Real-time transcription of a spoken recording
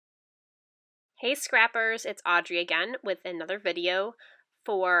Hey Scrappers, it's Audrey again with another video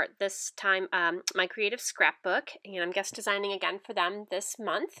for this time my creative scrapbook, and I'm guest designing again for them this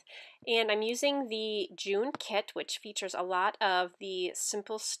month. And I'm using the June kit, which features a lot of the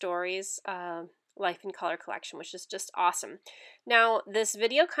Simple Stories Life in Color collection, which is just awesome. Now this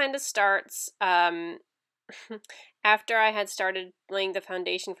video kind of starts after I had started laying the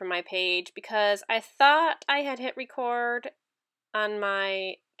foundation for my page, because I thought I had hit record on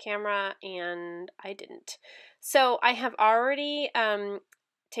my camera and I didn't. So I have already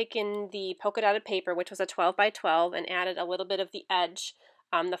taken the polka dotted paper, which was a 12 by 12, and added a little bit of the edge,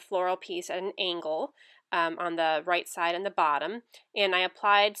 the floral piece at an angle on the right side and the bottom. And I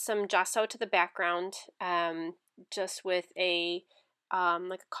applied some gesso to the background just with a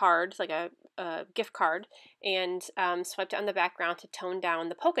like a card, like a gift card, and swiped it on the background to tone down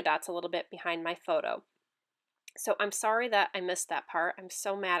the polka dots a little bit behind my photo. So I'm sorry that I missed that part. I'm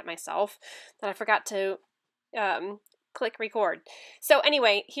so mad at myself that I forgot to click record. So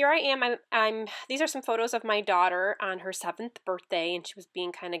anyway, here I am. These are some photos of my daughter on her 7th birthday, and she was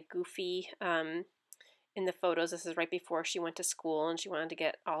being kind of goofy in the photos. This is right before she went to school, and she wanted to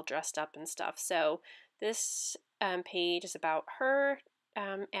get all dressed up and stuff. So this page is about her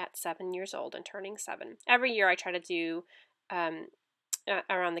at 7 years old and turning 7. Every year I try to do,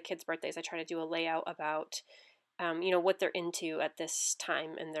 around the kids' birthdays, I try to do a layout about you know, what they're into at this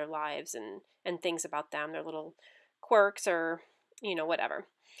time in their lives, and things about them, their little quirks, or, you know, whatever.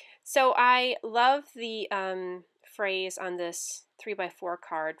 So I love the phrase on this 3x4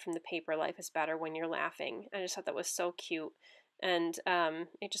 card from the paper, "Life is better when you're laughing." I just thought that was so cute, and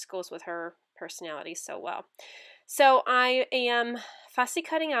it just goes with her personality so well. So I am fussy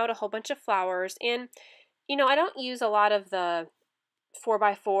cutting out a whole bunch of flowers, and, you know, I don't use a lot of the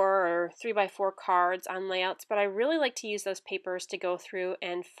 4x4 or 3x4 cards on layouts, but I really like to use those papers to go through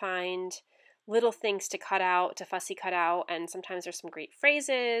and find little things to cut out, to fussy cut out, and sometimes there's some great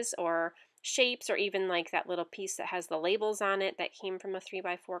phrases or shapes, or even like that little piece that has the labels on it that came from a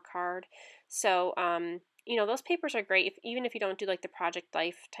 3x4 card. So you know, those papers are great, even if you don't do like the project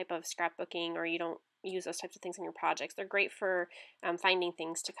life type of scrapbooking, or you don't use those types of things in your projects. They're great for finding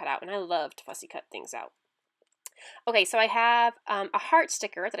things to cut out, and I love to fussy cut things out. Okay, so I have a heart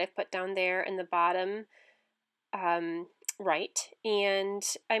sticker that I've put down there in the bottom right, and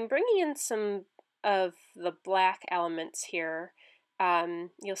I'm bringing in some of the black elements here.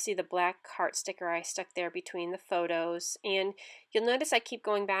 You'll see the black heart sticker I stuck there between the photos, and you'll notice I keep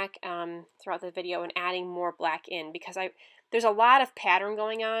going back throughout the video and adding more black in, because there's a lot of pattern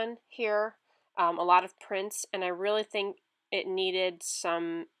going on here, a lot of prints, and I really think it needed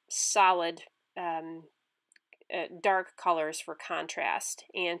some solid dark colors for contrast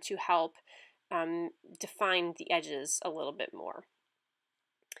and to help define the edges a little bit more.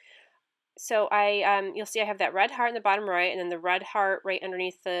 So you'll see I have that red heart in the bottom right, and then the red heart right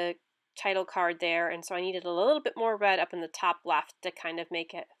underneath the title card there, and so I needed a little bit more red up in the top left to kind of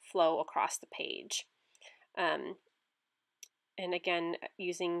make it flow across the page. And again,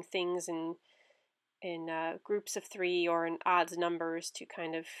 using things in groups of 3 or in odds numbers to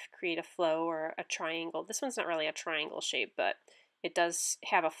kind of create a flow or a triangle. This one's not really a triangle shape, but it does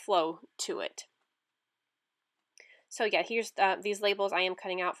have a flow to it. So yeah, here's these labels I am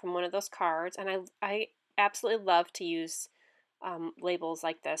cutting out from one of those cards, and I absolutely love to use labels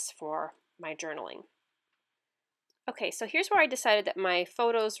like this for my journaling. Okay, so here's where I decided that my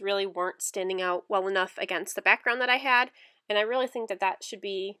photos really weren't standing out well enough against the background that I had, and I really think that that should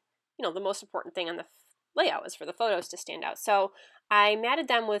be, you know, the most important thing on the layout is for the photos to stand out. So I matted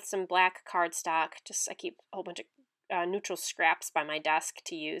them with some black cardstock. I keep a whole bunch of neutral scraps by my desk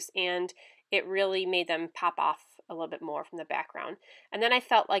to use, and it really made them pop off a little bit more from the background. And then I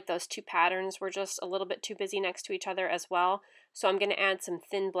felt like those two patterns were just a little bit too busy next to each other as well, so I'm going to add some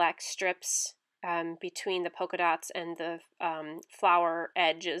thin black strips between the polka dots and the flower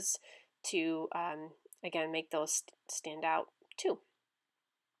edges to again make those stand out too.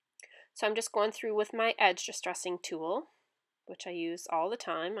 So I'm just going through with my edge distressing tool, which I use all the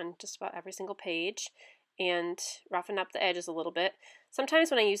time on just about every single page, and roughen up the edges a little bit.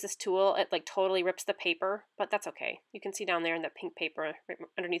 Sometimes when I use this tool, it like totally rips the paper, but that's okay. You can see down there in the pink paper right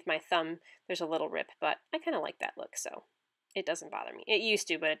underneath my thumb, there's a little rip, but I kind of like that look, so it doesn't bother me. It used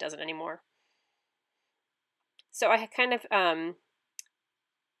to, but it doesn't anymore. So I kind of,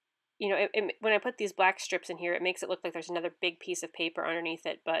 you know, when I put these black strips in here, it makes it look like there's another big piece of paper underneath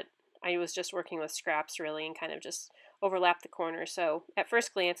it, but I was just working with scraps really and kind of just overlap the corners. So at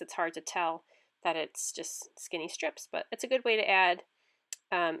first glance, it's hard to tell that it's just skinny strips, but it's a good way to add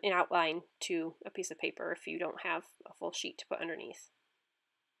an outline to a piece of paper if you don't have a full sheet to put underneath.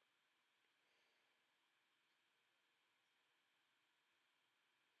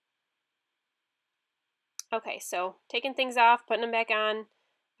 Okay, so taking things off, putting them back on.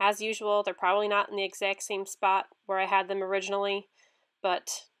 As usual, they're probably not in the exact same spot where I had them originally,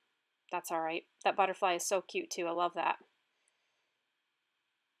 but that's all right. That butterfly is so cute too. I love that.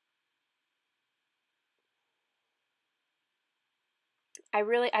 I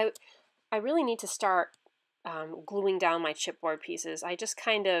really need to start gluing down my chipboard pieces. I just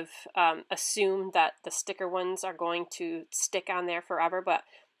kind of assume that the sticker ones are going to stick on there forever, but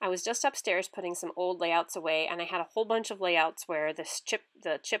I was just upstairs putting some old layouts away, and I had a whole bunch of layouts where the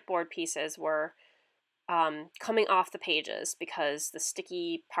chipboard pieces were coming off the pages because the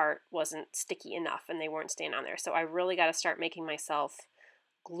sticky part wasn't sticky enough and they weren't staying on there. So I really got to start making myself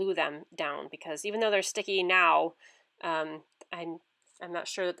glue them down, because even though they're sticky now, I'm not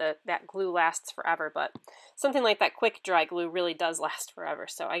sure that that glue lasts forever, but something like that quick dry glue really does last forever.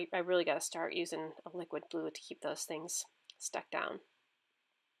 So I really got to start using a liquid glue to keep those things stuck down.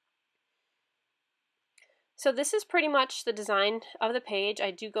 So this is pretty much the design of the page. I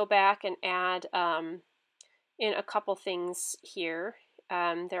do go back and add in a couple things here.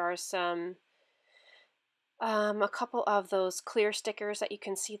 There are a couple of those clear stickers that you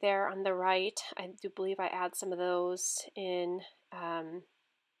can see there on the right. I do believe I add some of those in,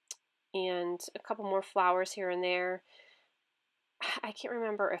 and a couple more flowers here and there. I can't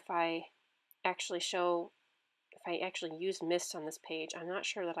remember if I actually used mist on this page. I'm not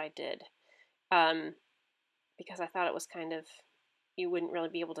sure that I did, because I thought it was kind of, you wouldn't really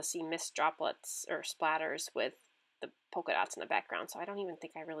be able to see mist droplets or splatters with the polka dots in the background, so I don't even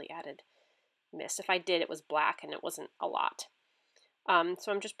think I really added mist. If I did, it was black and it wasn't a lot.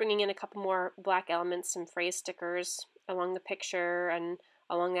 So I'm just bringing in a couple more black elements, some phrase stickers along the picture and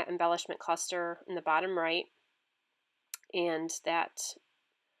along that embellishment cluster in the bottom right. And that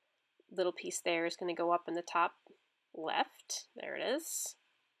little piece there is going to go up in the top left. There it is.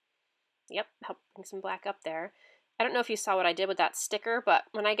 Yep, help bring some black up there. I don't know if you saw what I did with that sticker, but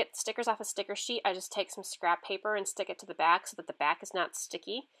when I get stickers off a sticker sheet, I just take some scrap paper and stick it to the back so that the back is not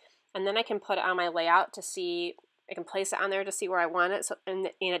sticky. And then I can put it on my layout to see, I can place it on there to see where I want it, so and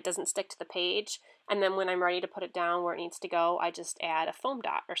it doesn't stick to the page. And then when I'm ready to put it down where it needs to go, I just add a foam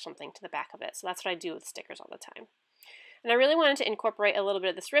dot or something to the back of it. So that's what I do with stickers all the time. And I really wanted to incorporate a little bit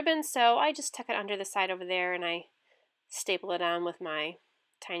of this ribbon, so I just tuck it under the side over there and I staple it on with my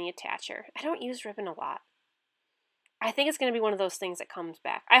tiny attacher. I don't use ribbon a lot. I think it's going to be one of those things that comes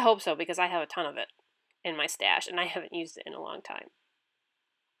back. I hope so, because I have a ton of it in my stash and I haven't used it in a long time.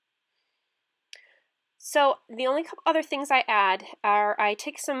 So the only couple other things I add are I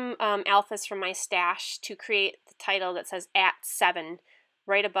take some alphas from my stash to create the title that says @7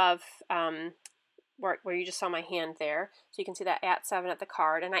 right above where you just saw my hand there. So you can see that @7 at the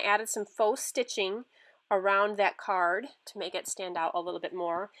card. And I added some faux stitching around that card to make it stand out a little bit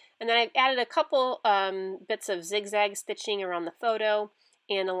more. And then I added a couple bits of zigzag stitching around the photo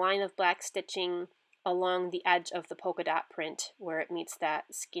and a line of black stitching along the edge of the polka dot print where it meets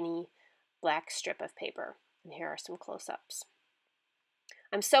that skinny black strip of paper. And here are some close-ups.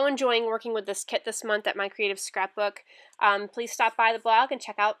 I'm so enjoying working with this kit this month at my creative scrapbook. Please stop by the blog and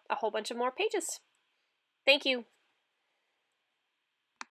check out a whole bunch of more pages. Thank you.